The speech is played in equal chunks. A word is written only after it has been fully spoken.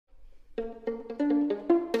Hello,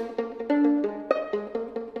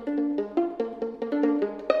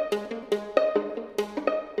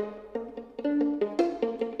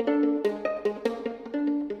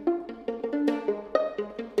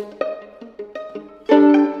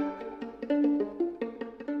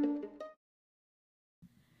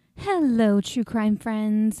 true crime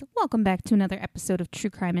friends. Welcome back to another episode of True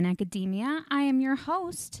Crime in Academia. I am your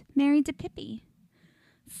host, Mary DePippi.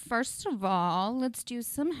 First of all, let's do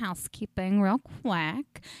some housekeeping real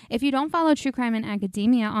quick. If you don't follow True Crime in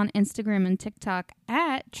Academia on Instagram and TikTok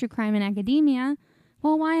at True Crime in Academia,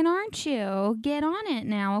 well, why aren't you? Get on it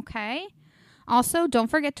now, okay? Also, don't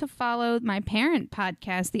forget to follow my parent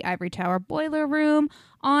podcast, The Ivory Tower Boiler Room,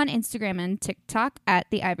 on Instagram and TikTok at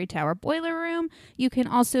The Ivory Tower Boiler Room. You can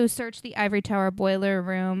also search The Ivory Tower Boiler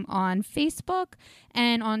Room on Facebook,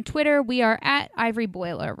 and on Twitter, we are at Ivory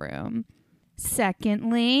Boiler Room.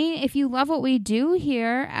 Secondly, if you love what we do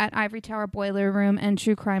here at Ivory Tower Boiler Room and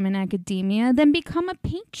True Crime in Academia, then become a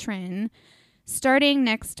patron. Starting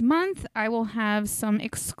next month, I will have some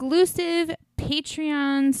exclusive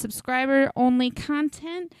Patreon subscriber-only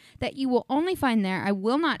content that you will only find there. I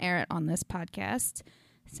will not air it on this podcast.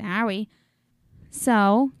 Sorry.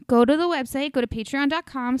 So go to the website, go to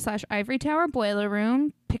patreon.com/Ivory Tower Boiler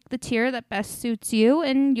Room, pick the tier that best suits you,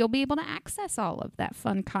 and you'll be able to access all of that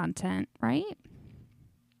fun content, right?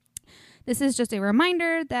 This is just a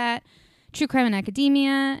reminder that True Crime in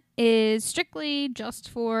Academia is strictly just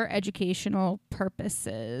for educational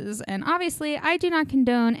purposes. And obviously, I do not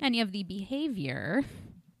condone any of the behavior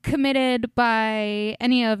committed by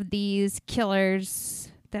any of these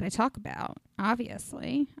killers that I talk about.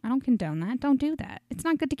 Obviously, I don't condone that. Don't do that. It's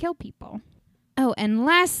not good to kill people. Oh, and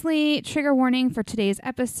lastly, trigger warning for today's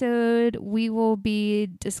episode. We will be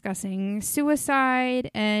discussing suicide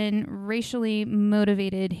and racially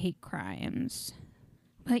motivated hate crimes.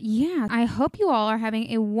 But yeah, I hope you all are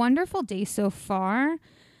having a wonderful day so far.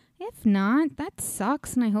 If not, that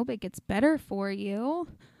sucks, and I hope it gets better for you.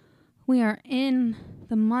 We are in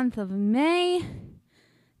the month of May.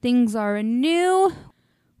 Things are new.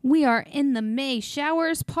 We are in the May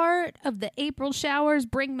showers part of the April showers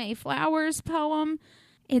bring May flowers poem.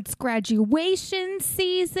 It's graduation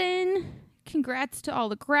season. Congrats to all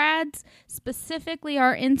the grads, specifically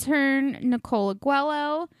our intern, Nicole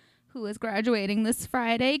Aguello, who is graduating this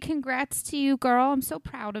Friday. Congrats to you, girl. I'm so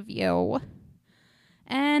proud of you.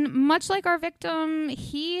 And much like our victim,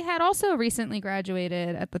 he had also recently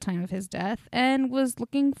graduated at the time of his death and was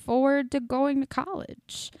looking forward to going to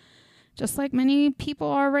college, just like many people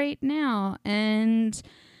are right now. And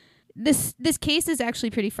this case is actually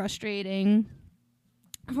pretty frustrating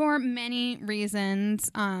for many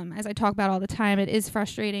reasons. As I talk about all the time, it is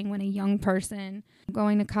frustrating when a young person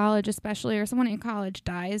going to college, especially, or someone in college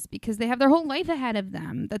dies because they have their whole life ahead of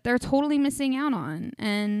them that they're totally missing out on.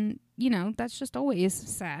 And, you know, that's just always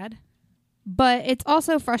sad. But it's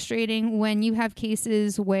also frustrating when you have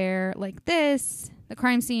cases where, like this, the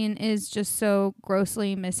crime scene is just so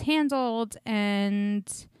grossly mishandled,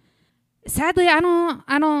 and sadly, I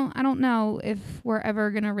don't know if we're ever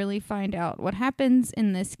going to really find out what happens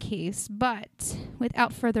in this case. But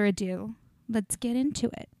without further ado, let's get into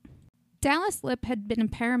it. Dallas Lipp had been a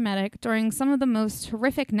paramedic during some of the most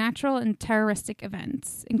horrific natural and terroristic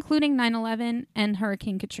events, including 9/11 and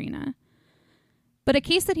Hurricane Katrina. But a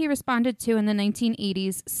case that he responded to in the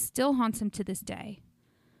 1980s still haunts him to this day.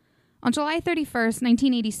 On July 31st,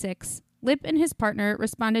 1986, Lipp and his partner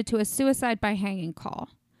responded to a suicide by hanging call.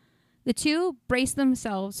 The two braced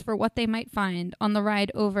themselves for what they might find on the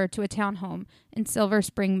ride over to a townhome in Silver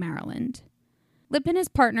Spring, Maryland. Lipp and his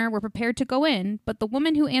partner were prepared to go in, but the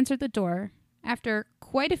woman who answered the door, after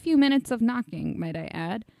quite a few minutes of knocking, might I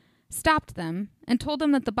add, stopped them and told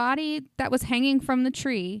them that the body that was hanging from the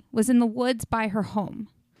tree was in the woods by her home.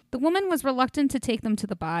 The woman was reluctant to take them to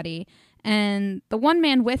the body, and the one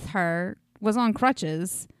man with her was on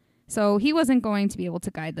crutches, so he wasn't going to be able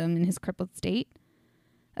to guide them in his crippled state.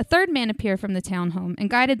 A third man appeared from the townhome and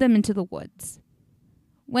guided them into the woods.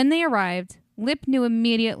 When they arrived, Lipp knew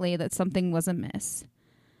immediately that something was amiss.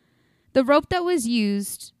 The rope that was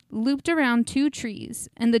used looped around two trees,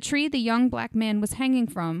 and the tree the young black man was hanging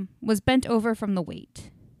from was bent over from the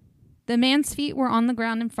weight. The man's feet were on the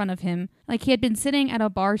ground in front of him, like he had been sitting at a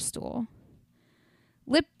bar stool.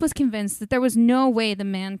 Lipp was convinced that there was no way the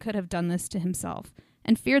man could have done this to himself,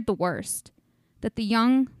 and feared the worst, that the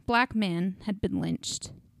young black man had been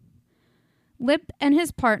lynched. Lipp and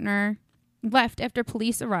his partner left after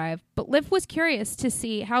police arrived, but Lipp was curious to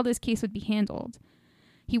see how this case would be handled.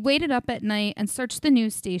 He waited up at night and searched the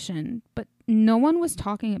news station, but no one was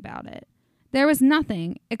talking about it. There was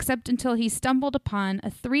nothing except until he stumbled upon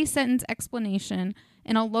a 3-sentence explanation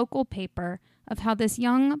in a local paper of how this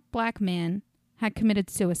young black man had committed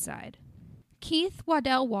suicide. Keith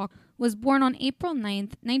Waddell Walker was born on April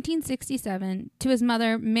 9th, 1967, to his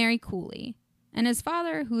mother, Mary Cooley, and his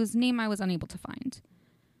father, whose name I was unable to find.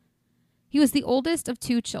 He was the oldest of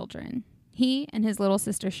 2 children, he and his little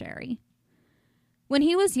sister, Sherry. When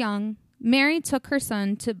he was young, Mary took her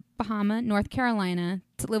son to Bahama, North Carolina,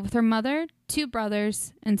 to live with her mother, 2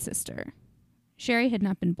 brothers, and sister. Sherry had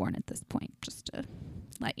not been born at this point, just to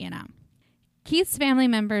let you know. Keith's family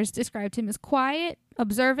members described him as quiet,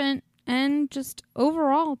 observant, and just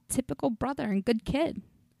overall typical brother and good kid.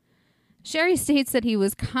 Sherry states that he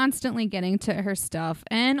was constantly getting to her stuff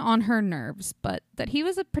and on her nerves, but that he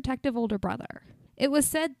was a protective older brother. It was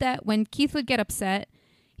said that when Keith would get upset,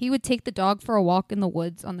 he would take the dog for a walk in the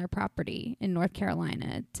woods on their property in North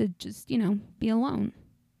Carolina to just, be alone.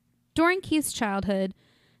 During Keith's childhood,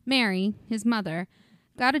 Mary, his mother,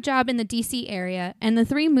 got a job in the D.C. area, and the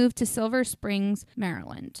 3 moved to Silver Springs,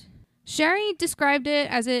 Maryland. Sherry described it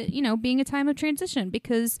as being a time of transition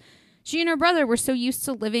because she and her brother were so used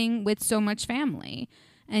to living with so much family,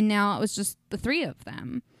 and now it was just the 3 of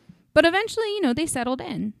them. But eventually, they settled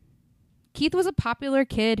in. Keith was a popular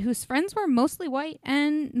kid whose friends were mostly white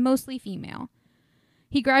and mostly female.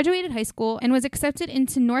 He graduated high school and was accepted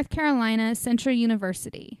into North Carolina Central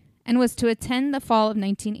University and was to attend the fall of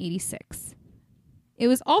 1986. It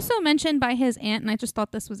was also mentioned by his aunt, and I just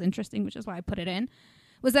thought this was interesting, which is why I put it in,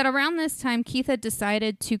 was that around this time Keith had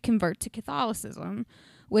decided to convert to Catholicism,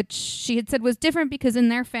 which she had said was different because in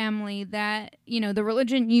their family that, the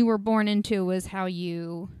religion you were born into was how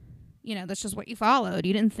you, that's just what you followed.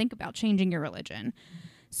 You didn't think about changing your religion.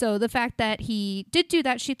 So the fact that he did do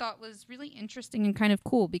that, she thought was really interesting and kind of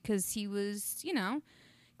cool because he was,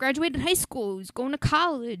 graduated high school, he was going to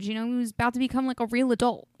college, he was about to become like a real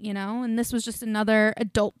adult, and this was just another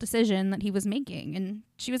adult decision that he was making, and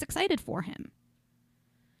she was excited for him.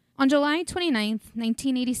 On July 29th,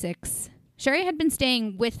 1986, Sherry had been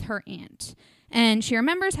staying with her aunt, and she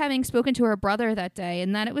remembers having spoken to her brother that day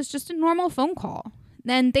and that it was just a normal phone call.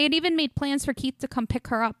 Then they had even made plans for Keith to come pick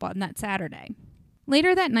her up on that Saturday.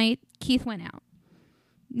 Later that night, Keith went out.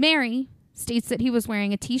 Mary states that he was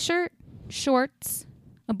wearing a t-shirt, shorts,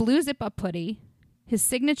 a blue zip-up hoodie, his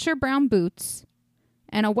signature brown boots,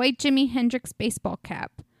 and a white Jimi Hendrix baseball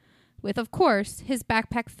cap, with, of course, his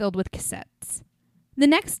backpack filled with cassettes. The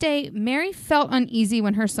next day, Mary felt uneasy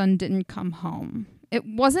when her son didn't come home. It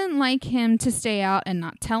wasn't like him to stay out and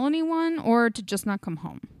not tell anyone or to just not come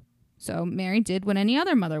home. So Mary did what any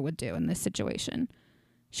other mother would do in this situation.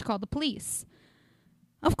 She called the police.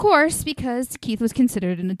 Of course, because Keith was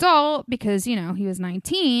considered an adult, because, he was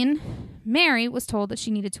 19, Mary was told that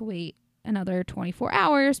she needed to wait another 24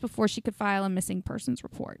 hours before she could file a missing persons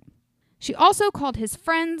report. She also called his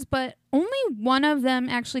friends, but only one of them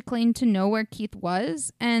actually claimed to know where Keith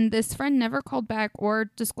was, and this friend never called back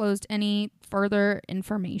or disclosed any further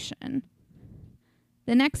information.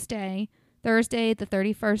 The next day, Thursday, the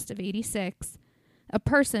 31st of 86, a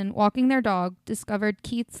person walking their dog discovered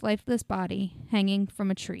Keith's lifeless body hanging from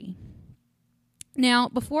a tree. Now,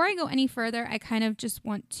 before I go any further, I kind of just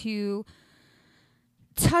want to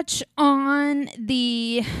touch on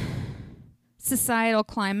the societal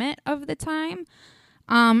climate of the time.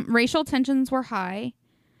 Racial tensions were high.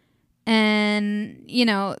 And,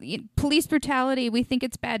 police brutality, we think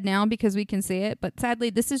it's bad now because we can see it. But sadly,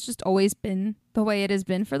 this has just always been the way it has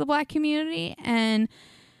been for the Black community. And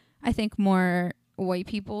I think more white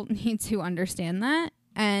people need to understand that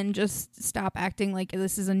and just stop acting like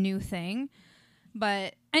this is a new thing.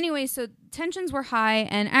 But anyway, so tensions were high.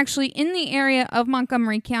 And actually in the area of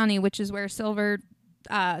Montgomery County, which is where Silver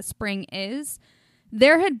Spring is,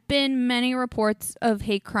 there had been many reports of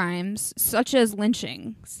hate crimes, such as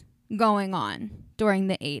lynchings, going on during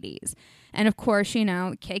the 80s. And of course,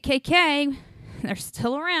 KKK, they're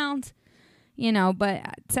still around,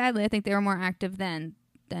 but sadly, I think they were more active then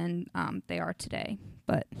than they are today.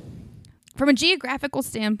 But from a geographical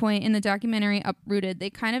standpoint, in the documentary Uprooted, they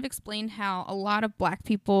kind of explained how a lot of Black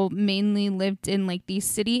people mainly lived in like these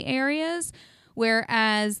city areas,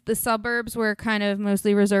 whereas the suburbs were kind of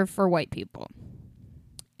mostly reserved for white people.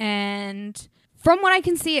 And from what I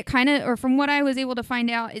can see, from what I was able to find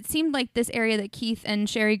out, it seemed like this area that Keith and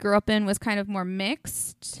Sherry grew up in was kind of more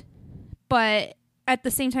mixed. But at the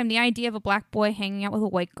same time, the idea of a Black boy hanging out with a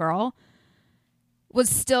white girl was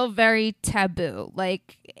still very taboo.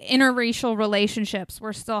 Like, interracial relationships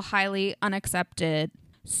were still highly unaccepted.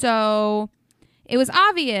 So it was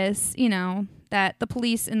obvious, that the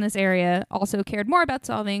police in this area also cared more about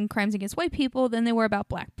solving crimes against white people than they were about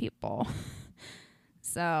Black people.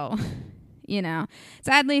 So,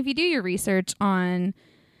 sadly, if you do your research on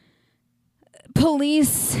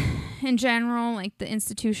police in general, like the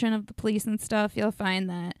institution of the police and stuff, you'll find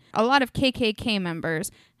that a lot of KKK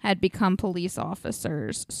members had become police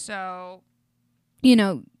officers. So,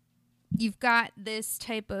 you've got this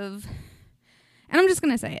type of, and I'm just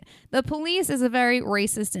going to say it, the police is a very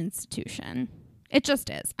racist institution. It just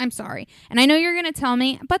is. I'm sorry. And I know you're going to tell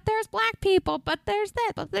me, but there's black people, but there's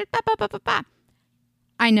that, but there's blah, blah, blah, blah, blah.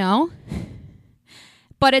 I know.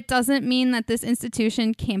 But it doesn't mean that this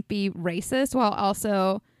institution can't be racist while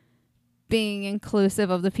also being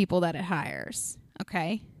inclusive of the people that it hires.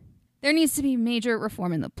 Okay? There needs to be major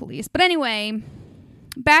reform in the police. But anyway,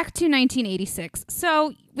 back to 1986.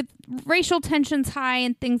 So with racial tensions high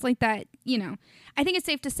and things like that, I think it's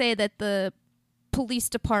safe to say that the police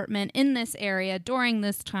department in this area during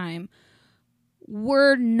this time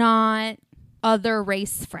were not other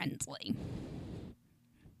race friendly.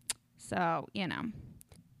 So,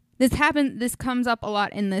 this comes up a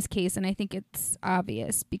lot in this case, and I think it's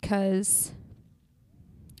obvious because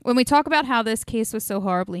when we talk about how this case was so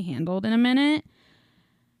horribly handled in a minute,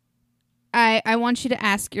 I want you to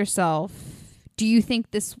ask yourself, do you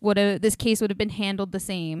think this case would have been handled the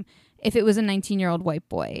same if it was a 19-year-old white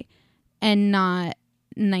boy and not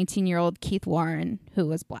 19-year-old Keith Warren, who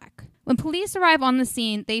was black? When police arrive on the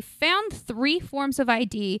scene, they found 3 forms of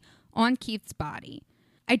ID on Keith's body.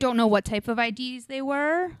 I don't know what type of IDs they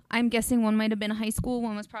were. I'm guessing one might have been a high school,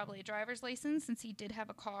 one was probably a driver's license since he did have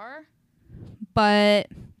a car. But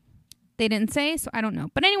they didn't say, so I don't know.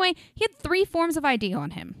 But anyway, he had 3 forms of ID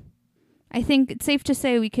on him. I think it's safe to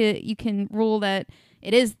say you can rule that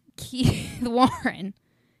it is Keith Warren,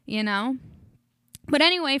 But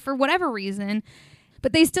anyway, for whatever reason,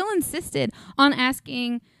 but they still insisted on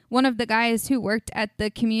asking one of the guys who worked at the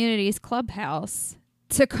community's clubhouse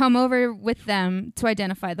to come over with them to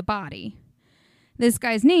identify the body. This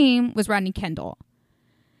guy's name was Rodney Kendall.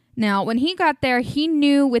 Now, when he got there, he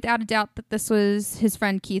knew without a doubt that this was his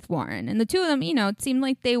friend Keith Warren. And the two of them, it seemed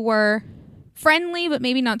like they were friendly, but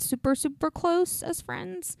maybe not super, super close as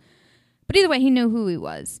friends. But either way, he knew who he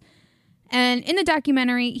was. And in the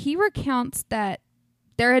documentary, he recounts that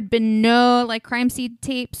there had been no crime scene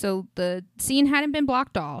tape, so the scene hadn't been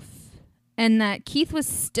blocked off. And that Keith was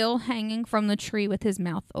still hanging from the tree with his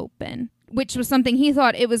mouth open, which was something he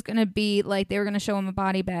thought it was going to be like they were going to show him a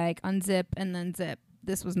body bag, unzip, and then zip.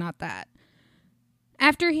 This was not that.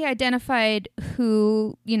 After he identified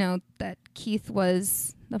who, that Keith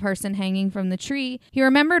was the person hanging from the tree, he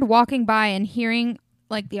remembered walking by and hearing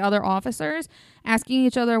the other officers asking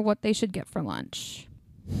each other what they should get for lunch.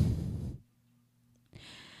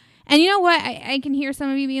 And you know what? I can hear some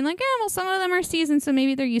of you being like, some of them are seasoned, so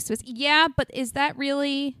maybe they're used to it. Yeah, but is that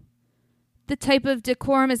really the type of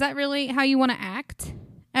decorum? Is that really how you want to act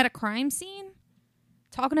at a crime scene?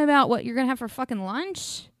 Talking about what you're going to have for fucking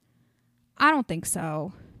lunch? I don't think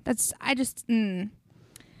so. I don't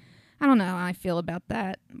know how I feel about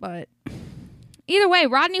that. But either way,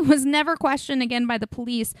 Rodney was never questioned again by the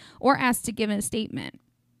police or asked to give a statement.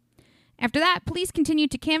 After that, police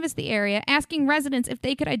continued to canvass the area, asking residents if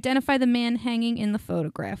they could identify the man hanging in the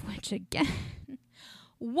photograph, which again,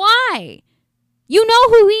 why? You know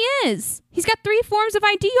who he is. He's got 3 forms of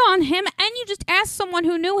ID on him, and you just asked someone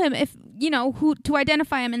who knew him if, who to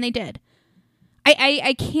identify him, and they did.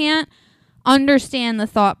 I can't understand the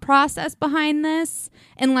thought process behind this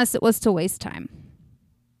unless it was to waste time.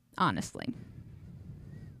 Honestly.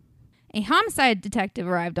 A homicide detective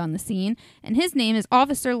arrived on the scene, and his name is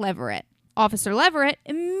Officer Leverett. Officer Leverett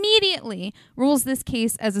immediately rules this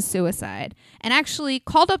case as a suicide and actually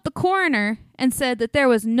called up the coroner and said that there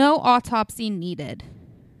was no autopsy needed.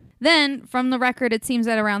 Then, from the record, it seems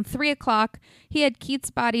that around 3 o'clock, he had Keith's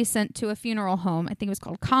body sent to a funeral home, I think it was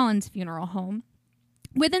called Collins Funeral Home,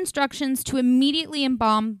 with instructions to immediately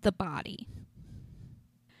embalm the body.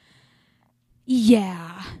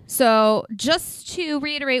 Yeah. So, just to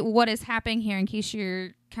reiterate what is happening here in case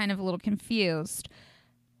you're kind of a little confused,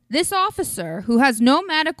 this officer, who has no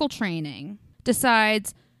medical training,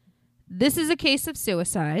 decides this is a case of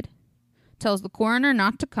suicide, tells the coroner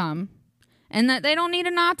not to come, and that they don't need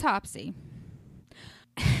an autopsy.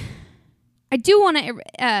 I do want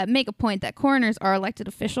to make a point that coroners are elected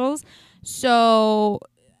officials, so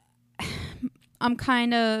I'm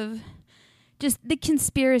kind of just the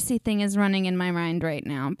conspiracy thing is running in my mind right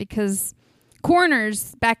now because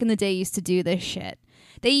coroners back in the day used to do this shit.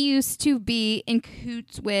 They used to be in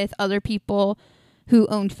cahoots with other people who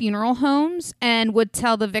owned funeral homes and would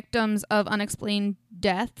tell the victims of unexplained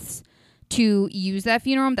deaths to use that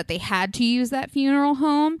funeral home, that they had to use that funeral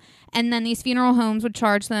home. And then these funeral homes would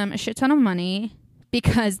charge them a shit ton of money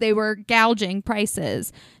because they were gouging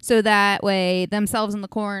prices. So that way themselves and the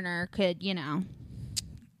coroner could,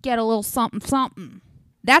 get a little something, something.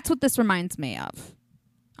 That's what this reminds me of,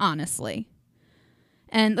 honestly.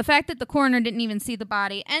 And the fact that the coroner didn't even see the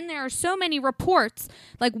body, and there are so many reports.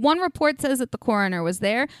 Like, one report says that the coroner was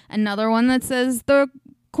there, another one that says the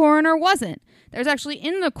coroner wasn't. There's actually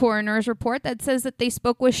in the coroner's report that says that they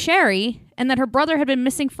spoke with Sherry and that her brother had been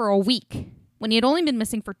missing for a week when he had only been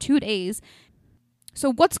missing for 2 days.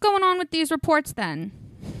 So what's going on with these reports then?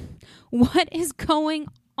 What is going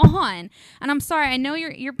on? And I'm sorry, I know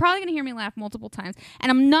you're probably going to hear me laugh multiple times. And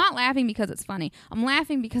I'm not laughing because it's funny. I'm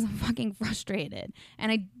laughing because I'm fucking frustrated.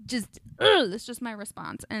 And I just, it's just my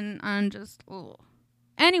response. And I'm just, ugh.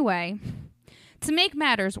 Anyway, to make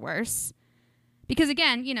matters worse, because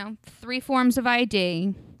again, 3 forms of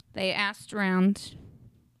ID. They asked around.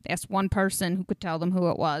 They asked one person who could tell them who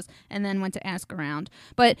it was, and then went to ask around.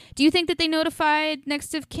 But do you think that they notified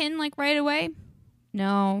next of kin right away?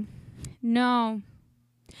 No.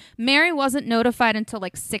 Mary wasn't notified until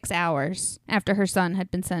 6 hours after her son had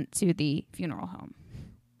been sent to the funeral home.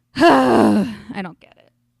 I don't get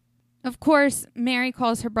it. Of course, Mary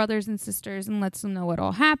calls her brothers and sisters and lets them know what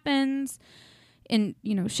all happens. And,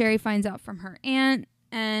 Sherry finds out from her aunt,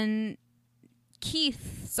 and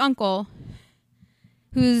Keith's uncle,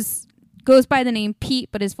 goes by the name Pete,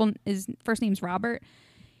 but his first name's Robert,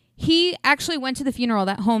 he actually went to the funeral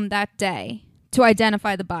home that day to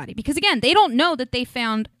identify the body. Because, again, they don't know that they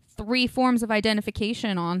found 3 forms of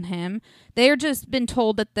identification on him. They're just been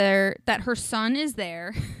told that her son is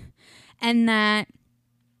there and that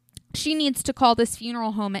she needs to call this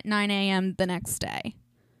funeral home at 9 a.m. the next day.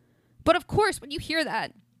 But of course, when you hear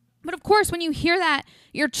that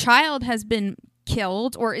your child has been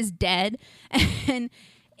killed or is dead and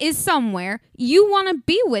is somewhere, you want to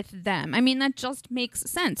be with them. I mean, that just makes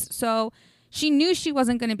sense. So she knew she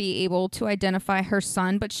wasn't going to be able to identify her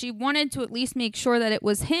son, but she wanted to at least make sure that it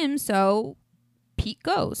was him, so Pete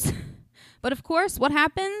goes. But of course, what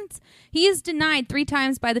happens? He is denied 3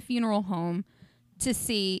 times by the funeral home to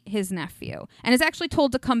see his nephew, and is actually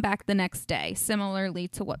told to come back the next day, similarly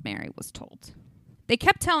to what Mary was told. They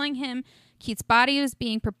kept telling him Keith's body was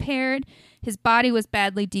being prepared, his body was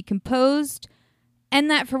badly decomposed,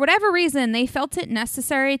 and that for whatever reason, they felt it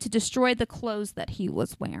necessary to destroy the clothes that he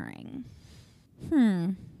was wearing.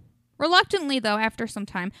 Reluctantly, though, after some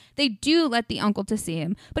time, they do let the uncle to see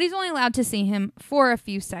him, but he's only allowed to see him for a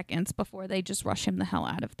few seconds before they just rush him the hell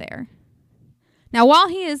out of there. Now, while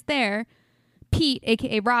he is there, Pete,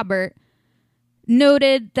 aka Robert,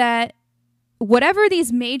 noted that whatever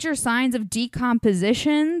these major signs of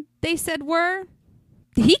decomposition they said were,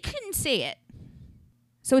 he couldn't see it.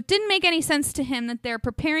 So it didn't make any sense to him that they're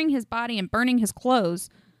preparing his body and burning his clothes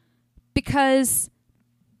because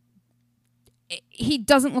he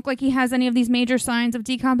doesn't look like he has any of these major signs of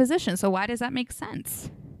decomposition. So why does that make sense?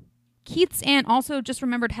 Keith's aunt also just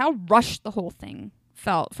remembered how rushed the whole thing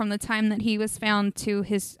felt from the time that he was found to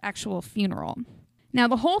his actual funeral. Now,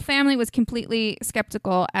 the whole family was completely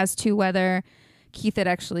skeptical as to whether Keith had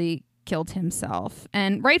actually killed himself,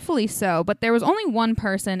 and rightfully so, but there was only one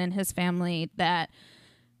person in his family that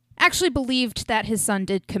actually believed that his son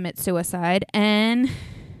did commit suicide, and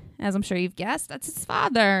as I'm sure you've guessed, that's his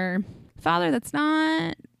father. Father that's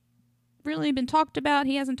not really been talked about.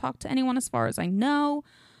 He hasn't talked to anyone as far as I know,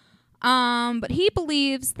 but he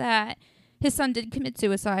believes that his son did commit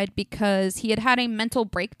suicide because he had had a mental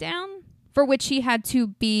breakdown for which he had to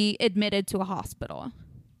be admitted to a hospital.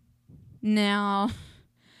 Now,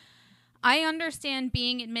 I understand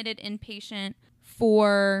being admitted inpatient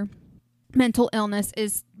for mental illness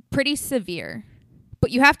is pretty severe,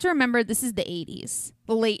 but you have to remember this is the 80s,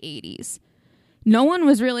 the late 80s. No one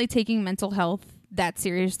was really taking mental health that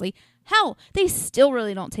seriously. Hell, they still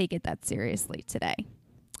really don't take it that seriously today.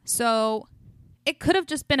 So it could have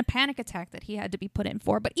just been a panic attack that he had to be put in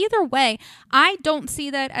for. But either way, I don't see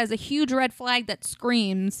that as a huge red flag that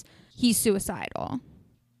screams he's suicidal.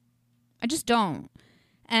 I just don't.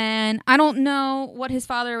 And I don't know what his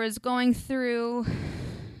father was going through,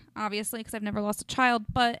 obviously, because I've never lost a child.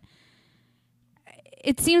 But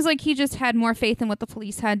it seems like he just had more faith in what the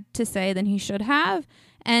police had to say than he should have,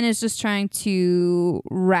 and is just trying to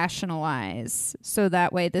rationalize so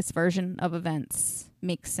that way this version of events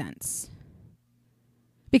makes sense.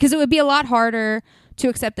 Because it would be a lot harder to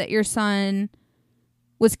accept that your son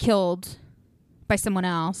was killed by someone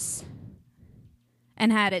else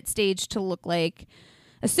and had it staged to look like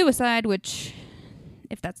a suicide, which,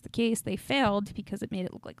 if that's the case, they failed because it made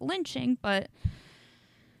it look like lynching. But,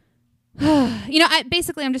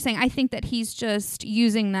 I'm just saying, I think that he's just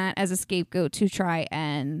using that as a scapegoat to try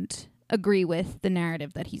and agree with the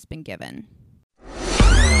narrative that he's been given.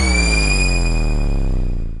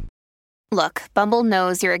 Look, Bumble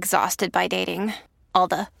knows you're exhausted by dating. All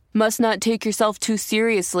the must not take yourself too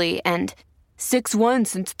seriously and 6'1"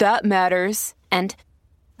 since that matters. And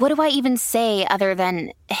what do I even say other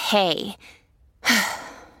than hey?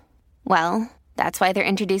 Well, that's why they're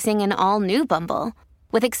introducing an all-new Bumble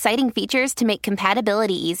with exciting features to make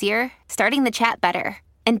compatibility easier, starting the chat better,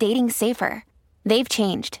 and dating safer. They've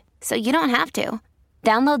changed, so you don't have to.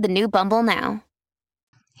 Download the new Bumble now.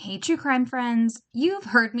 Hey, true crime friends. You've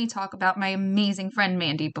heard me talk about my amazing friend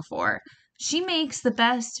Mandy before. She makes the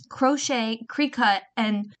best crochet, pre-cut,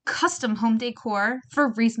 and custom home decor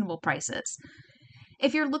for reasonable prices.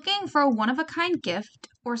 If you're looking for a one-of-a-kind gift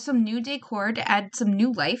or some new decor to add some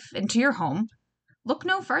new life into your home, look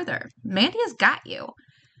no further. Mandy has got you.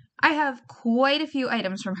 I have quite a few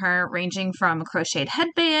items from her, ranging from a crocheted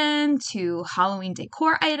headband to Halloween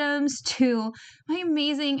decor items to my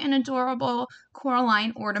amazing and adorable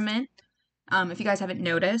Coraline ornament. If you guys haven't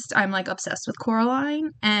noticed, I'm like obsessed with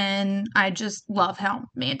Coraline, and I just love how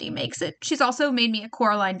Mandy makes it. She's also made me a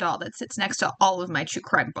Coraline doll that sits next to all of my true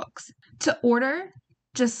crime books. To order,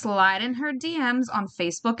 just slide in her DMs on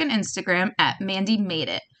Facebook and Instagram at Mandy Made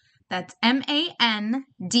It. That's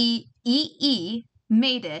MANDEE,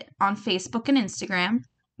 Made It, on Facebook and Instagram.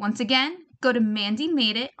 Once again, go to Mandy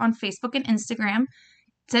Made It on Facebook and Instagram,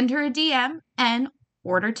 send her a DM, and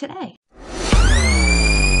order today.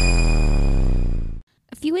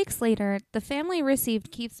 A few weeks later, the family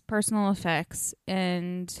received Keith's personal effects,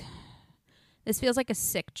 and this feels like a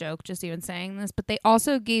sick joke just even saying this, but they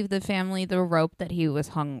also gave the family the rope that he was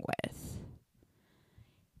hung with.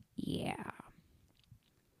 Yeah.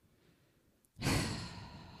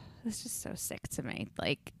 This is so sick to me.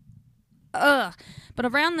 Like, ugh. But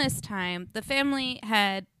around this time, the family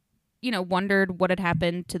had, wondered what had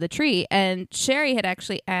happened to the tree. And Sherry had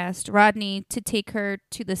actually asked Rodney to take her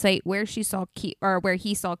to the site where he saw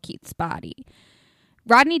Keith's body.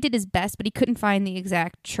 Rodney did his best, but he couldn't find the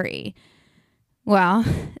exact tree. Well,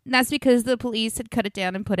 that's because the police had cut it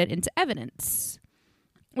down and put it into evidence.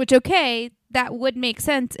 Which, okay, that would make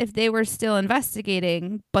sense if they were still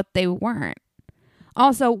investigating, but they weren't.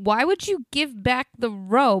 Also, why would you give back the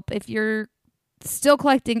rope if you're still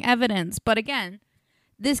collecting evidence? But again,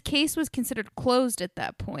 this case was considered closed at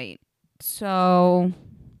that point. So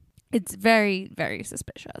it's very, very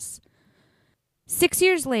suspicious. 6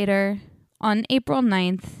 years later, on April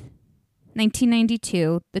 9th,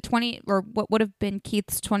 1992, what would have been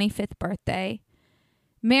Keith's 25th birthday,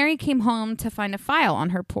 Mary came home to find a file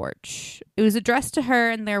on her porch. It was addressed to her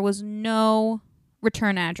and there was no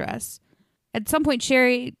return address. At some point,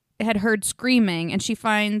 Sherry had heard screaming, and she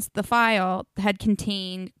finds the file had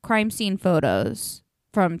contained crime scene photos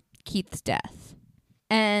from Keith's death.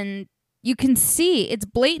 And you can see it's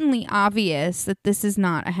blatantly obvious that this is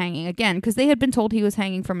not a hanging, again, because they had been told he was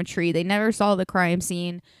hanging from a tree. They never saw the crime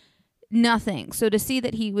scene, nothing. So to see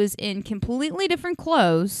that he was in completely different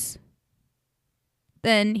clothes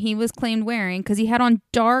than he was claimed wearing, because he had on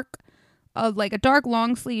a dark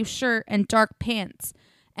long sleeve shirt and dark pants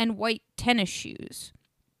and white tennis shoes,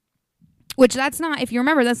 which that's not, if you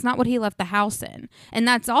remember, that's not what he left the house in. And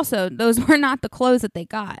that's also, those were not the clothes that they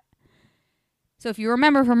got. So if you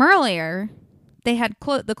remember from earlier, they had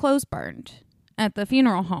the clothes burned at the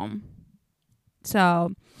funeral home.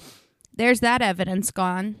 So there's that evidence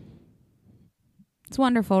gone. It's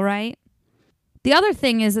wonderful, right? The other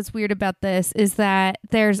thing that's weird about this is that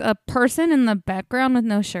there's a person in the background with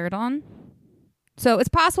no shirt on. So it's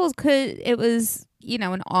possible it was,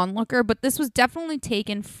 an onlooker, but this was definitely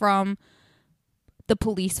taken from the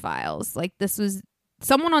police files. Like, this was,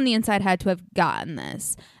 someone on the inside had to have gotten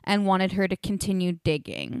this and wanted her to continue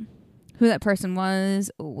digging. Who that person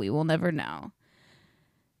was, we will never know.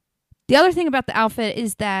 The other thing about the outfit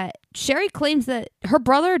is that Sherry claims that her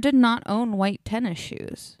brother did not own white tennis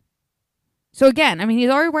shoes. So again, he's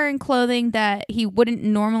already wearing clothing that he wouldn't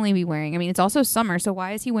normally be wearing. It's also summer, so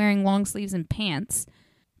why is he wearing long sleeves and pants?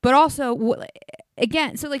 But also,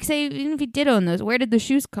 again, so say, even if he did own those, where did the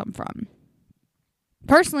shoes come from?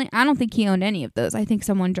 Personally, I don't think he owned any of those. I think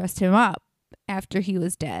someone dressed him up after he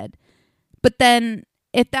was dead. But then,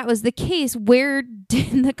 if that was the case, where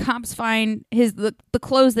did the cops find the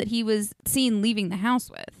clothes that he was seen leaving the house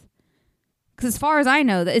with? Because as far as I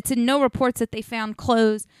know, it's in no reports that they found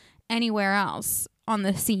clothes anywhere else on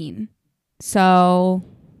the scene. So,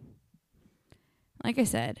 like I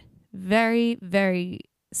said, very, very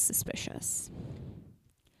suspicious.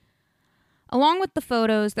 Along with the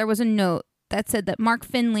photos, there was a note that said that Mark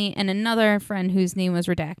Finley and another friend whose name was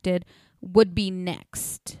redacted would be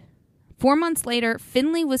next 4 months later,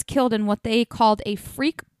 Finley was killed in what they called a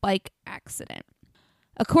freak bike accident.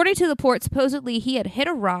 According to the report, supposedly he had hit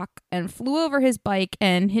a rock and flew over his bike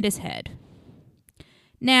and hit his head.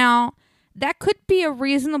 Now, that could be a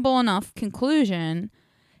reasonable enough conclusion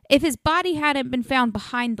if his body hadn't been found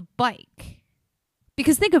behind the bike.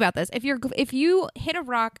 Because think about this. If you hit a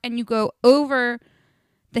rock and you go over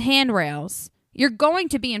the handrails, you're going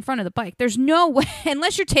to be in front of the bike. There's no way,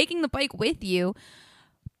 unless you're taking the bike with you.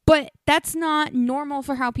 But that's not normal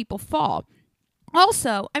for how people fall.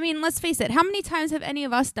 Also, I mean, let's face it. How many times have any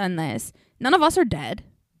of us done this? None of us are dead.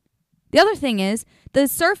 The other thing is, the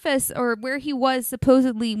surface, or where he was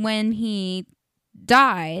supposedly when he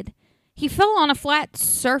died, he fell on a flat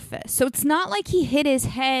surface. So it's not like he hit his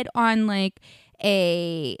head on like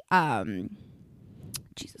a,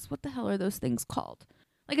 Jesus, what the hell are those things called?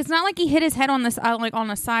 Like, it's not like he hit his head on this, like on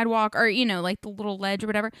a sidewalk or, you know, like the little ledge or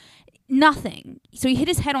whatever. Nothing. So he hit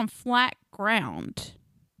his head on flat ground.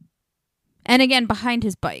 And again, behind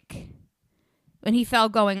his bike. When he fell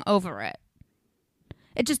going over it.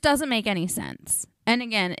 It just doesn't make any sense. And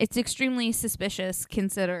again, it's extremely suspicious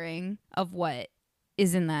considering of what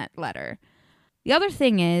is in that letter. The other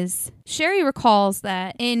thing is, Sherry recalls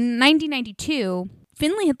that in 1992,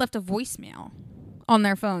 Finley had left a voicemail on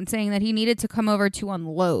their phone saying that he needed to come over to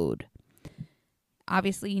unload.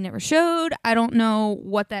 Obviously, he never showed. I don't know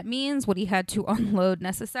what that means, what he had to unload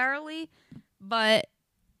necessarily. But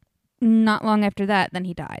not long after that, then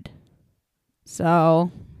he died.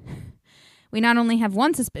 So we not only have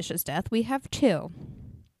one suspicious death, we have two.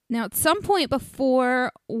 Now, at some point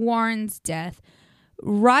before Warren's death,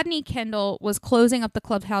 Rodney Kendall was closing up the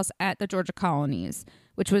clubhouse at the Georgia Colonies,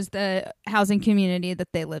 which was the housing community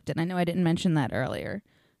that they lived in. I know I didn't mention that earlier.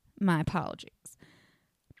 My apologies.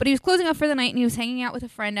 But he was closing up for the night, and he was hanging out with a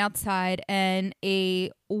friend outside, and a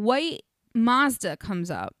white Mazda comes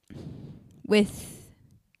up with,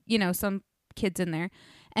 you know, some kids in there.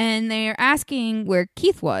 And they're asking where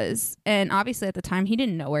Keith was. And obviously at the time he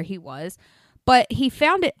didn't know where he was. But he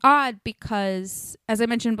found it odd because, as I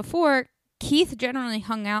mentioned before, Keith generally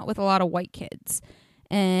hung out with a lot of white kids.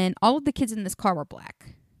 And all of the kids in this car were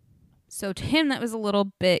black. So to him that was a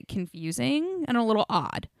little bit confusing and a little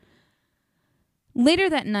odd. Later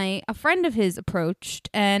that night, a friend of his approached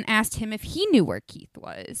and asked him if he knew where Keith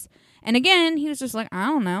was. And again, he was just like, I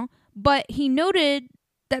don't know. But he noted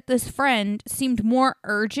that this friend seemed more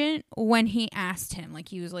urgent when he asked him. Like,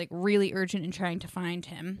 he was like really urgent in trying to find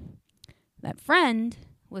him. That friend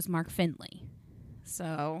was Mark Finley.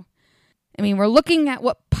 So, I mean, we're looking at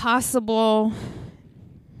what possible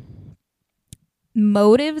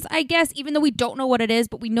motives, I guess, even though we don't know what it is,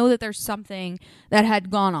 but we know that there's something that had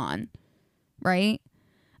gone on, right?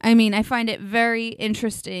 I mean, I find it very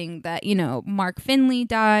interesting that, you know, Mark Finley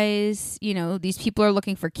dies, you know, these people are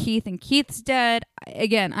looking for Keith and Keith's dead.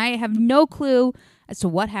 Again, I have no clue as to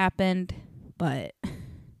what happened, but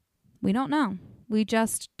we don't know. We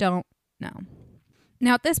just don't know.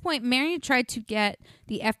 Now, at this point, Mary tried to get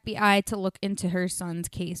the FBI to look into her son's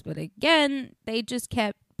case, but again, they just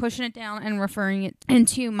kept pushing it down and referring it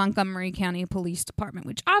into Montgomery County Police Department,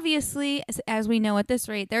 which obviously, as we know at this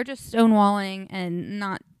rate, they're just stonewalling and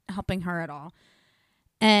not helping her at all.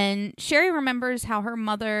 And Sherry remembers how her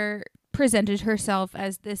mother presented herself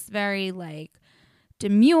as this very, like,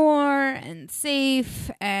 demure and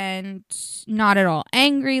safe and not at all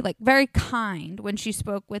angry, like very kind when she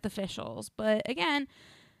spoke with officials. But again,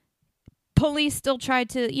 police still tried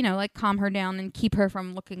to, you know, like calm her down and keep her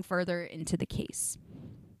from looking further into the case.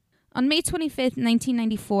 On May 25th,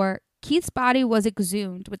 1994, Keith's body was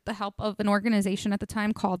exhumed with the help of an organization at the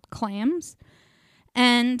time called CLAMS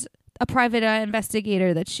and a private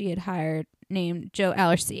investigator that she had hired named Joe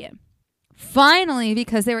Alarcia. Finally,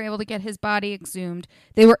 because they were able to get his body exhumed,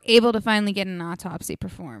 they were able to finally get an autopsy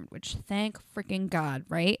performed, which thank freaking God,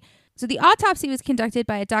 right? So the autopsy was conducted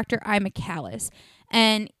by a Dr. I. McCallis,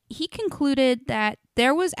 and he concluded that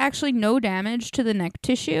there was actually no damage to the neck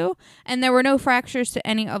tissue, and there were no fractures to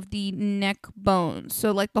any of the neck bones.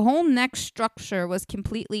 So, like, the whole neck structure was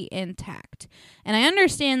completely intact. And I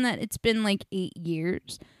understand that it's been, like, 8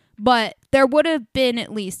 years, but there would have been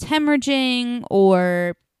at least hemorrhaging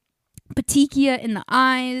or petechia in the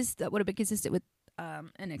eyes that would have been consistent with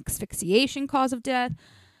an asphyxiation cause of death.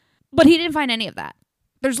 But he didn't find any of that.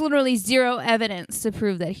 There's literally zero evidence to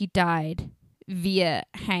prove that he died via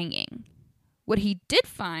hanging. What he did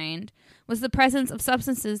find was the presence of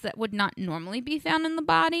substances that would not normally be found in the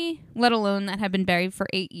body, let alone that had been buried for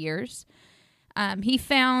 8 years. He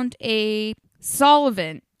found a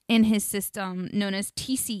solvent in his system known as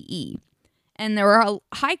TCE, and there were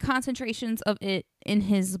high concentrations of it in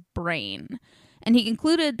his brain. And he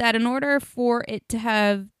concluded that in order for it to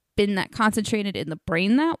have been that concentrated in the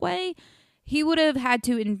brain that way, he would have had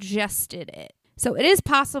to ingested it. So it is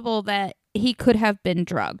possible that he could have been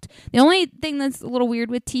drugged. The only thing that's a little weird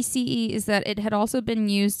with TCE is that it had also been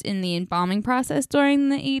used in the embalming process during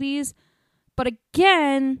the 80s. But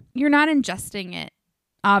again, you're not ingesting it,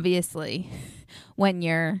 obviously, when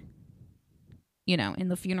you're, in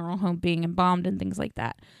the funeral home being embalmed and things like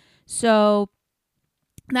that. So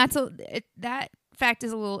that fact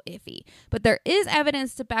is a little iffy. But there is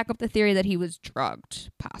evidence to back up the theory that he was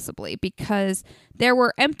drugged, possibly, because there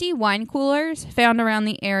were empty wine coolers found around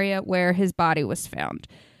the area where his body was found,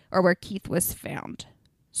 or where Keith was found.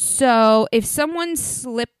 So if someone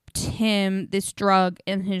slipped him this drug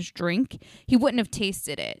in his drink, he wouldn't have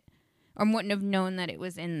tasted it, or wouldn't have known that it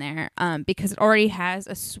was in there, because it already has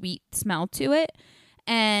a sweet smell to it.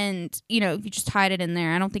 And, if you just hide it in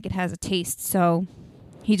there, I don't think it has a taste, so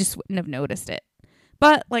he just wouldn't have noticed it.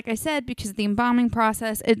 But, like I said, because of the embalming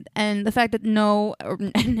process and the fact that no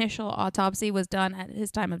initial autopsy was done at his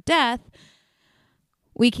time of death,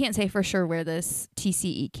 we can't say for sure where this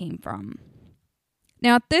TCE came from.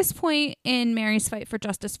 Now, at this point in Mary's fight for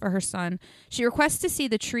justice for her son, she requests to see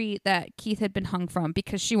the tree that Keith had been hung from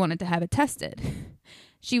because she wanted to have it tested.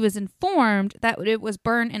 She was informed that it was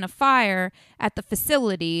burned in a fire at the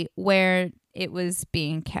facility where it was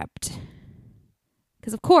being kept.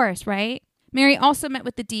 Because, of course, right? Mary also met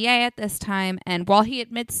with the DA at this time, and while he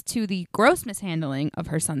admits to the gross mishandling of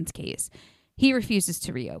her son's case, he refuses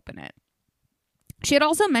to reopen it. She had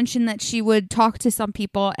also mentioned that she would talk to some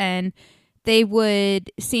people and they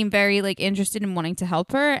would seem very interested in wanting to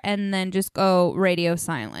help her and then just go radio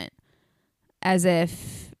silent, as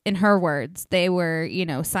if, in her words, they were,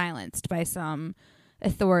 silenced by some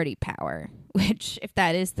authority power, which, if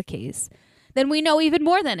that is the case, then we know even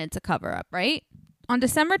more than it's a cover-up, right? On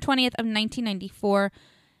December 20th of 1994,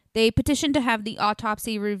 they petitioned to have the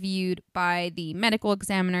autopsy reviewed by the medical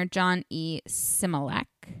examiner, John E. Similak.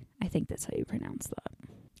 I think that's how you pronounce that.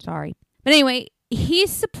 Sorry. But anyway, he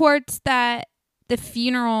supports that the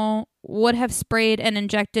funeral would have sprayed and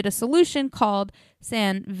injected a solution called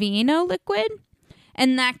Sanvino liquid,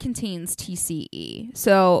 and that contains TCE.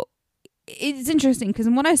 So it's interesting because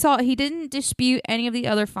in what I saw, he didn't dispute any of the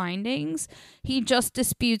other findings. He just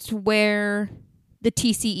disputes where the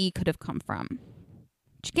TCE could have come from.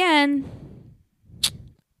 Which again,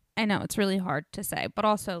 I know it's really hard to say, but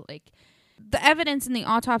also the evidence in the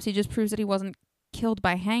autopsy just proves that he wasn't killed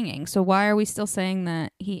by hanging. So why are we still saying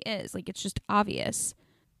that he is? It's just obvious.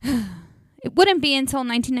 It wouldn't be until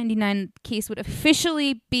 1999 the case would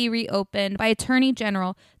officially be reopened by Attorney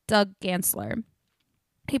General Doug Gansler.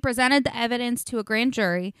 He presented the evidence to a grand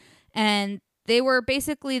jury, and they were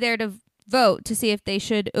basically there to vote to see if they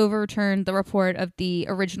should overturn the report of the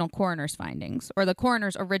original coroner's findings, or the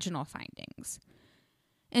coroner's original findings.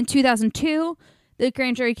 In 2002, the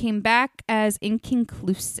grand jury came back as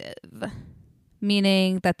inconclusive,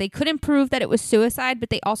 meaning that they couldn't prove that it was suicide, but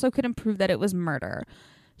they also couldn't prove that it was murder.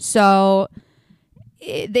 So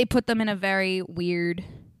they put them in a very weird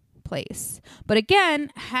place. But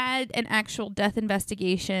again, had an actual death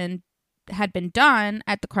investigation had been done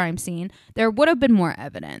at the crime scene, there would have been more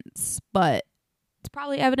evidence, but it's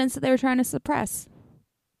probably evidence that they were trying to suppress.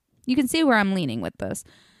 You can see where I'm leaning with this.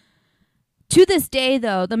 To this day,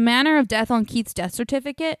 though, the manner of death on Keith's death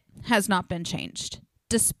certificate has not been changed,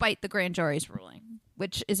 despite the grand jury's ruling,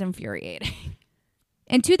 which is infuriating.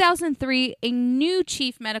 In 2003, a new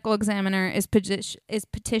chief medical examiner is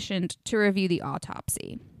petitioned to review the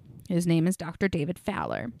autopsy. His name is Dr. David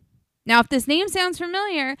Fowler. Now, if this name sounds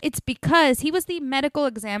familiar, it's because he was the medical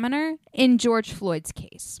examiner in George Floyd's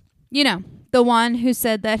case. The one who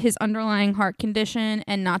said that his underlying heart condition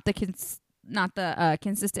and not the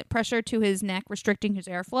consistent pressure to his neck restricting his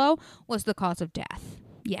airflow was the cause of death.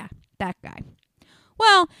 Yeah, that guy.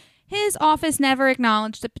 Well, his office never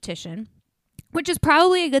acknowledged the petition, which is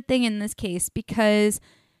probably a good thing in this case because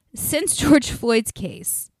since George Floyd's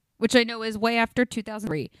case, which I know is way after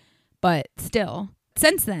 2003, but still,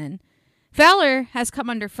 since then, Fowler has come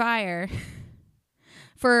under fire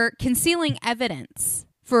for concealing evidence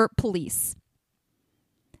for police.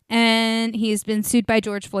 And he's been sued by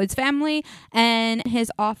George Floyd's family, and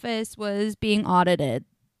his office was being audited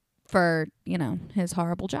for, his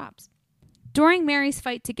horrible jobs. During Mary's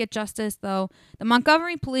fight to get justice, though, the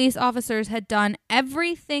Montgomery police officers had done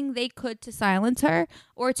everything they could to silence her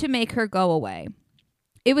or to make her go away.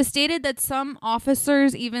 It was stated that some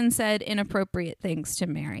officers even said inappropriate things to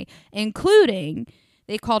Mary, including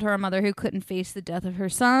they called her a mother who couldn't face the death of her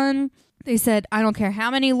son. They said, I don't care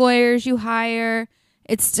how many lawyers you hire,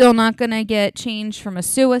 it's still not going to get changed from a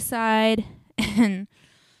suicide. And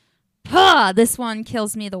this one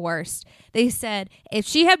kills me the worst. They said, if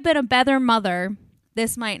she had been a better mother,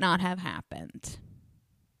 this might not have happened.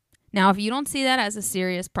 Now, if you don't see that as a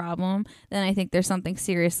serious problem, then I think there's something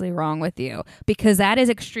seriously wrong with you, because that is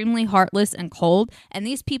extremely heartless and cold, and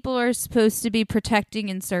these people are supposed to be protecting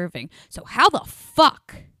and serving. So how the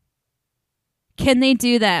fuck can they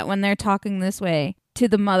do that when they're talking this way to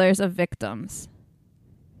the mothers of victims?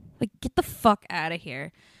 Like, get the fuck out of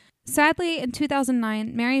here. Sadly, in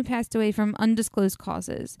 2009, Mary passed away from undisclosed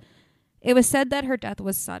causes. It was said that her death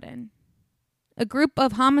was sudden. A group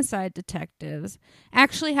of homicide detectives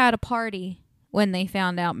actually had a party when they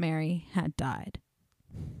found out Mary had died.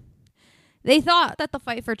 They thought that the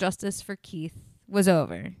fight for justice for Keith was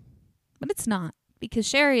over, but it's not, because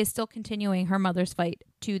Sherry is still continuing her mother's fight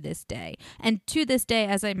to this day. And to this day,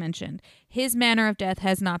 as I mentioned, his manner of death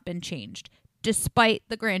has not been changed, despite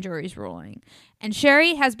the grand jury's ruling. And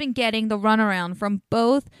Sherry has been getting the runaround from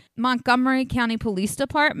both Montgomery County Police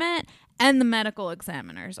Department and the medical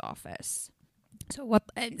examiner's office. So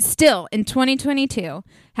still in 2022,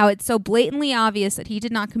 how it's so blatantly obvious that he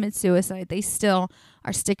did not commit suicide, they still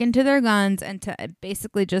are sticking to their guns and to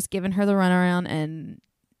basically just giving her the runaround, and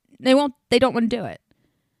they don't want to do it.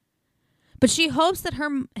 But she hopes that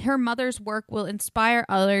her mother's work will inspire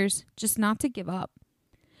others just not to give up.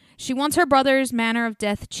 She wants her brother's manner of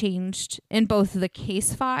death changed in both the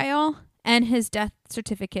case file and his death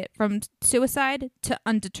certificate from suicide to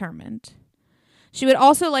undetermined. She would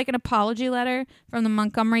also like an apology letter from the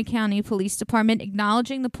Montgomery County Police Department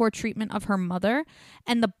acknowledging the poor treatment of her mother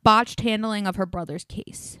and the botched handling of her brother's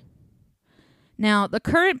case. Now, the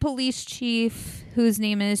current police chief, whose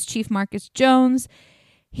name is Chief Marcus Jones,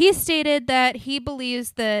 he stated that he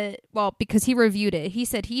believes that, well, because he reviewed it, he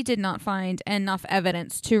said he did not find enough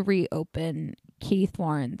evidence to reopen Keith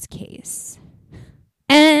Warren's case.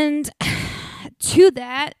 And to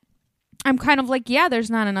that, I'm kind of like, yeah,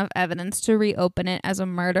 there's not enough evidence to reopen it as a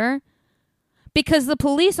murder, because the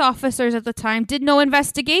police officers at the time did no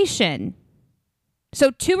investigation.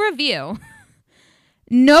 So to review,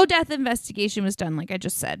 no death investigation was done, like I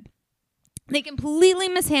just said. They completely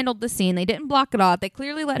mishandled the scene. They didn't block it off. They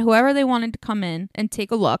clearly let whoever they wanted to come in and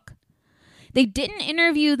take a look. They didn't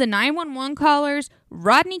interview the 911 callers,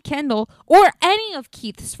 Rodney Kendall, or any of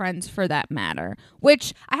Keith's friends for that matter,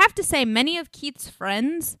 which I have to say, many of Keith's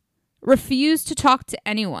friends refused to talk to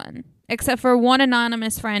anyone, except for one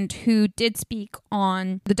anonymous friend who did speak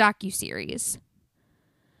on the docuseries.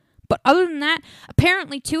 But other than that,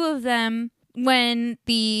 apparently two of them, when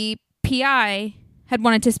the PI had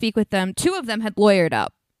wanted to speak with them, two of them had lawyered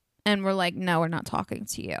up and were like, no, we're not talking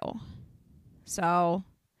to you. So,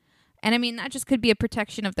 and I mean, that just could be a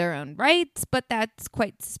protection of their own rights, but that's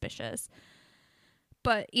quite suspicious.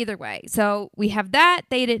 But either way, so we have that.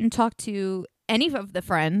 They didn't talk to any of the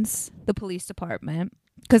friends, the police department,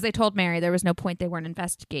 because they told Mary there was no point, they weren't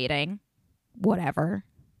investigating. Whatever.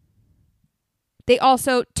 They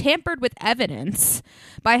also tampered with evidence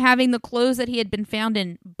by having the clothes that he had been found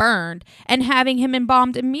in burned and having him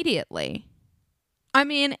embalmed immediately. I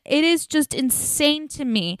mean, it is just insane to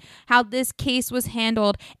me how this case was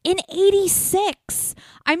handled in 86.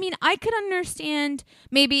 I mean, I could understand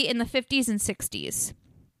maybe in the 50s and 60s.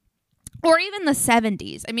 Or even the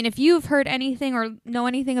 70s. I mean, if you've heard anything or know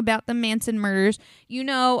anything about the Manson murders, you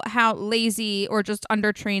know how lazy or just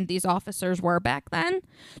undertrained these officers were back then.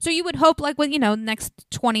 So you would hope, like, well, next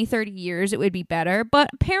 20, 30 years, it would be better.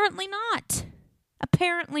 But apparently not.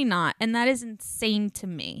 Apparently not. And that is insane to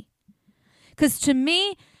me. Because to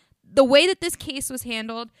me, the way that this case was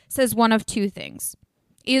handled says one of two things.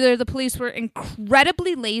 Either the police were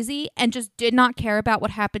incredibly lazy and just did not care about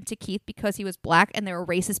what happened to Keith because he was black and they were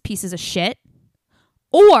racist pieces of shit,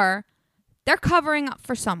 or they're covering up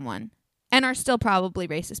for someone and are still probably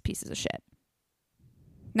racist pieces of shit.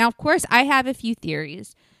 Now, of course, I have a few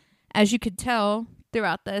theories. As you could tell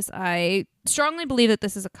throughout this, I strongly believe that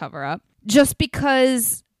this is a cover-up, just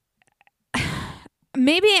because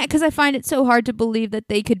maybe because I find it so hard to believe that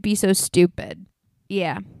they could be so stupid.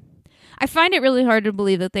 Yeah. I find it really hard to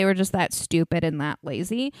believe that they were just that stupid and that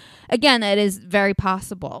lazy. Again, that is very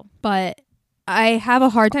possible, but I have a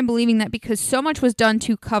hard time believing that because so much was done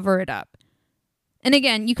to cover it up. And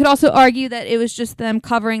again, you could also argue that it was just them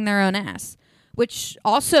covering their own ass, which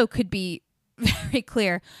also could be very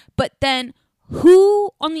clear. But then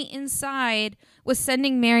who on the inside was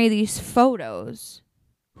sending Mary these photos?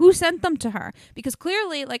 Who sent them to her? Because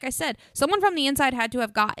clearly, like I said, someone from the inside had to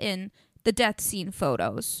have gotten the death scene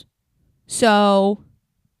photos. So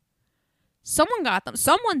someone got them.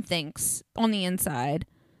 Someone thinks on the inside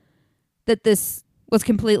that this was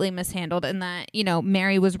completely mishandled, and that, you know,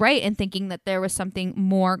 Mary was right in thinking that there was something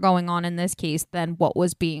more going on in this case than what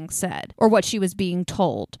was being said or what she was being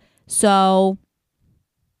told. So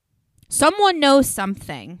someone knows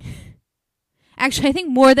something. Actually, I think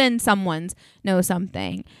more than someone's knows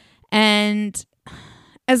something. And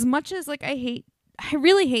as much as, like, I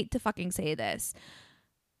really hate to fucking say this,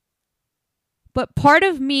 but part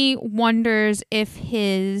of me wonders if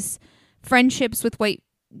his friendships with white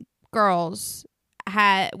girls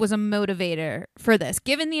was a motivator for this,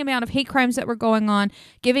 given the amount of hate crimes that were going on,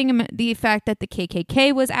 giving him the fact that the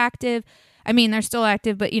KKK was active. I mean, they're still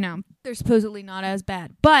active, but, you know, they're supposedly not as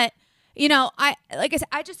bad. But, you know, like I said,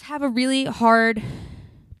 I just have a really hard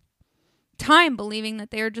time believing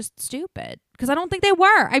that they were just stupid, because I don't think they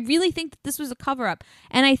were. I really think that this was a cover-up,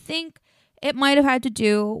 and I think it might have had to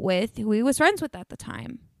do with who he was friends with at the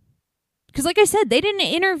time. Because, like I said, they didn't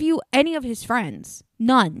interview any of his friends.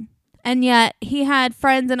 None. And yet he had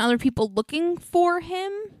friends and other people looking for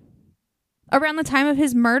him around the time of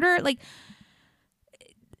his murder. Like,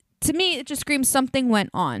 to me, it just screams something went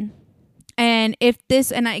on. And if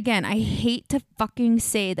this, and again, I hate to fucking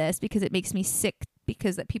say this because it makes me sick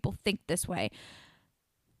because that people think this way.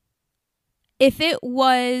 If it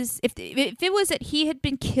was that he had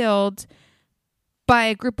been killed by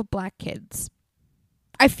a group of black kids,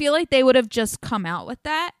 I feel like they would have just come out with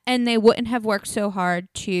that and they wouldn't have worked so hard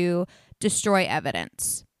to destroy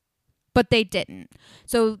evidence. But they didn't.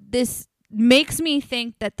 So this makes me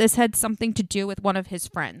think that this had something to do with one of his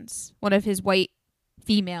friends, one of his white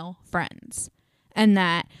female friends, and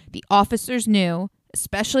that the officers knew,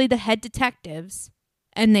 especially the head detectives,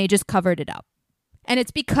 and they just covered it up. And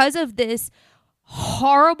it's because of this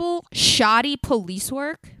horrible, shoddy police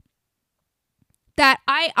work that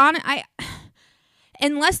I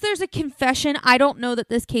unless there's a confession, I don't know that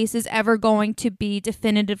this case is ever going to be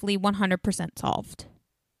definitively 100% solved.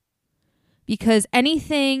 Because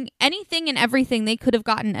anything and everything they could have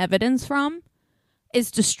gotten evidence from is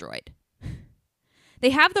destroyed. They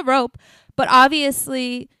have the rope, but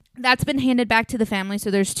obviously that's been handed back to the family, so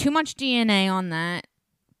there's too much DNA on that.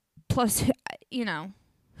 Plus, you know,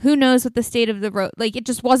 who knows what the state of the rope, like, it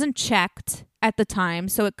just wasn't checked at the time,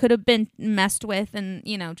 so it could have been messed with and,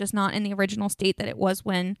 you know, just not in the original state that it was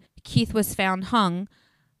when Keith was found hung.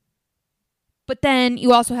 But then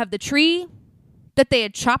you also have the tree that they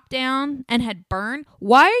had chopped down and had burned.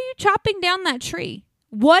 Why are you chopping down that tree?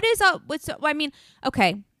 What is up? I mean,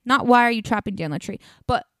 okay, not why are you chopping down the tree,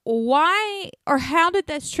 but why or how did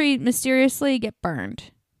this tree mysteriously get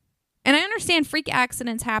burned? And I understand freak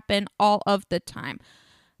accidents happen all of the time.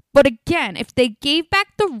 But again, if they gave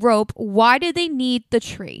back the rope, why did they need the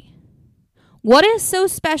tree? What is so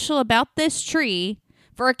special about this tree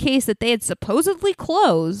for a case that they had supposedly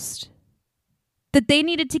closed that they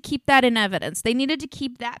needed to keep that in evidence? They needed to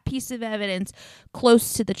keep that piece of evidence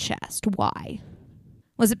close to the chest. Why?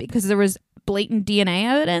 Was it because there was blatant DNA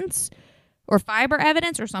evidence or fiber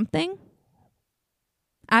evidence or something?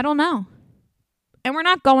 I don't know. And we're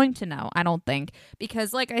not going to know, I don't think,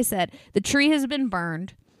 because like I said, the tree has been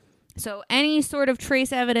burned. So any sort of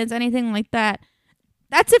trace evidence, anything like that,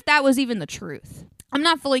 that's if that was even the truth. I'm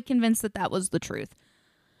not fully convinced that that was the truth.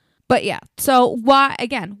 But yeah, so why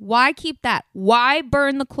keep that? Why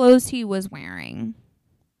burn the clothes he was wearing?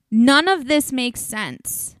 None of this makes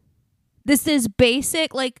sense. This is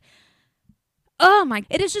basic, like, oh my,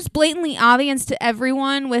 it is just blatantly obvious to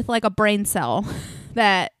everyone with like a brain cell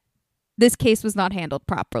that this case was not handled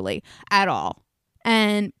properly at all.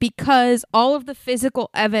 And because all of the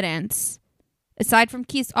physical evidence, aside from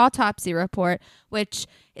Keith's autopsy report, which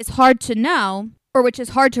is hard to know, or which is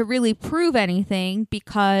hard to really prove anything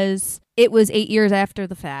because it was 8 years after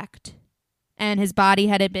the fact and his body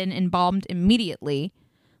had been embalmed immediately.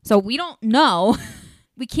 So we don't know.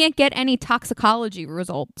 We can't get any toxicology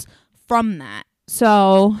results from that.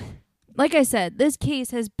 So, like I said, this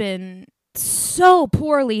case has been so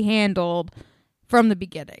poorly handled from the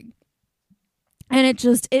beginning. And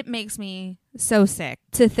it makes me so sick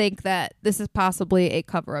to think that this is possibly a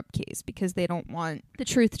cover-up case because they don't want the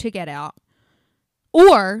truth to get out.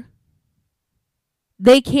 Or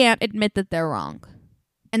they can't admit that they're wrong.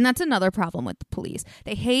 And that's another problem with the police.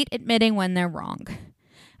 They hate admitting when they're wrong.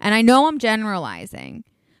 And I know I'm generalizing,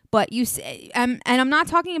 but you say, and I'm not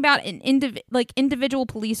talking about individual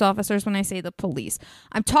police officers when I say the police.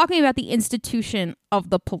 I'm talking about the institution of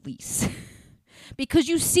the police. Because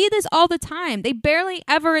you see this all the time. They barely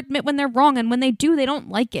ever admit when they're wrong, and when they do, they don't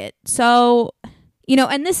like it. So, you know,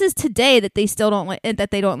 and this is today that they still don't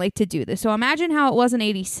like to do this. So imagine how it was in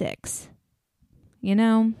 86. You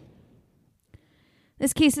know,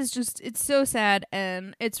 This case is it's so sad,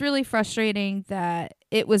 and it's really frustrating that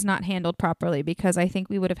it was not handled properly, because I think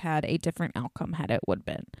we would have had a different outcome had it would have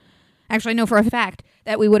been. Actually, I know for a fact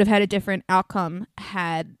that we would have had a different outcome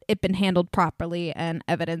had it been handled properly and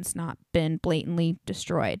evidence not been blatantly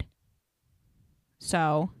destroyed.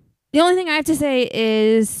 So, the only thing I have to say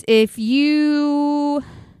is, if you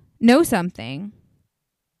know something,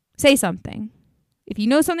 say something. If you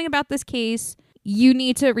know something about this case, you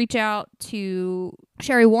need to reach out to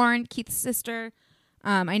Sherry Warren, Keith's sister.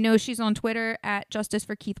 I know she's on Twitter at Justice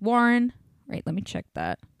for Keith Warren. Right, let me check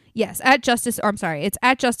that. Yes, it's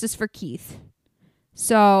at Justice for Keith.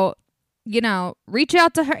 So, reach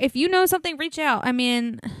out to her. If you know something, reach out. I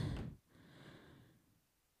mean,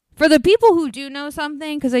 for the people who do know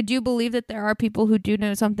something, because I do believe that there are people who do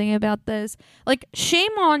know something about this, like,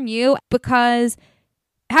 shame on you, because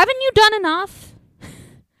haven't you done enough?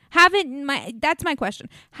 That's my question.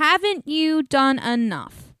 Haven't you done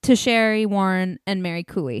enough to Sherry Warren and Mary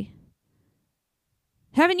Cooey?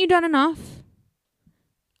 Haven't you done enough?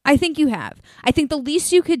 I think you have. I think the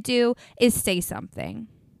least you could do is say something.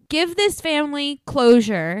 Give this family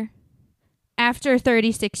closure after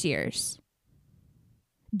 36 years.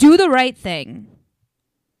 Do the right thing.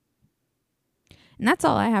 And that's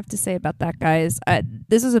all I have to say about that, guys.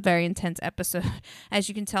 This is a very intense episode. As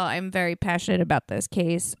you can tell, I'm very passionate about this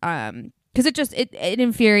case. Because it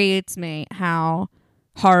infuriates me how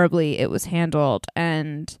horribly it was handled.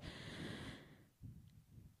 And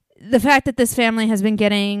the fact that this family has been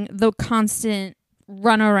getting the constant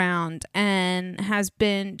runaround and has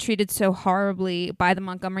been treated so horribly by the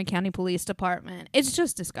Montgomery County Police Department, it's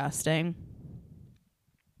just disgusting.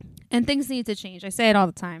 And things need to change. I say it all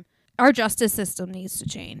the time. Our justice system needs to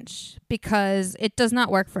change, because it does not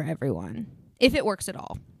work for everyone, if it works at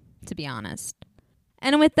all, to be honest.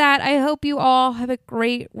 And with that, I hope you all have a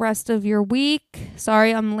great rest of your week.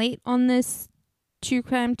 Sorry I'm late on this True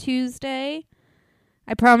Crime Tuesday.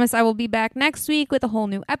 I promise I will be back next week with a whole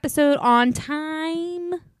new episode on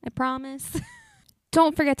time. I promise.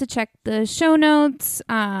 Don't forget to check the show notes.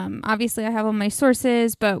 Obviously, I have all my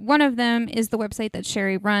sources, but one of them is the website that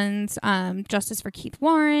Sherry runs, Justice for Keith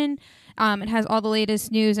Warren. It has all the latest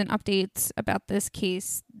news and updates about this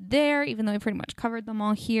case there, even though I pretty much covered them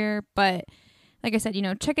all here. But like I said,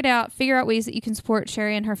 check it out. Figure out ways that you can support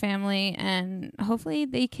Sherry and her family, and hopefully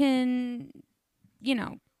they can,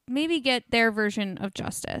 maybe get their version of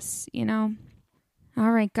justice,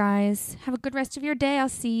 All right, guys. Have a good rest of your day. I'll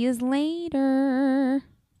see you later.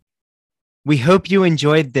 We hope you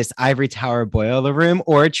enjoyed this Ivory Tower Boiler Room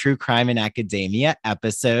or True Crime in Academia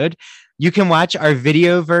episode. You can watch our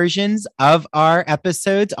video versions of our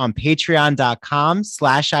episodes on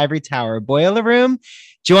patreon.com/Ivory Tower Boiler Room.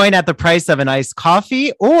 Join at the price of an iced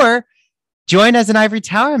coffee, or join as an Ivory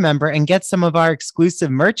Tower member and get some of our exclusive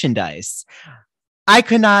merchandise. I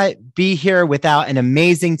could not be here without an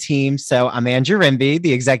amazing team. So I'm Andrew Rimby,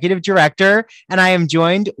 the executive director, and I am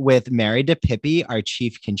joined with Mary DePippi, our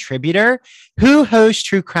chief contributor, who hosts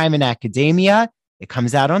True Crime in Academia. It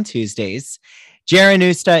comes out on Tuesdays. Jaron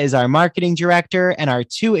Usta is our marketing director, and our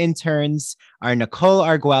two interns are Nicole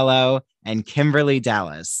Arguello and Kimberly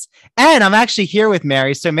Dallas. And I'm actually here with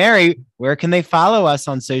Mary. So Mary, where can they follow us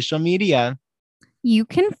on social media? You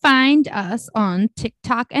can find us on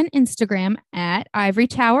TikTok and Instagram at Ivory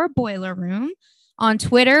Tower Boiler Room. On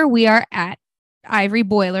Twitter, we are at Ivory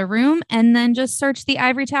Boiler Room. And then just search the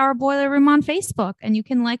Ivory Tower Boiler Room on Facebook, and you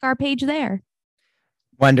can like our page there.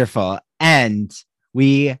 Wonderful. And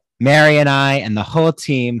we, Mary and I, and the whole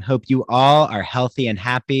team hope you all are healthy and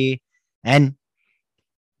happy. And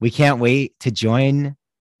we can't wait to join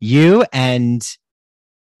you and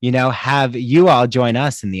have you all join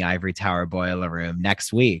us in the Ivory Tower Boiler Room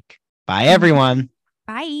next week. Bye, everyone.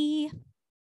 Bye.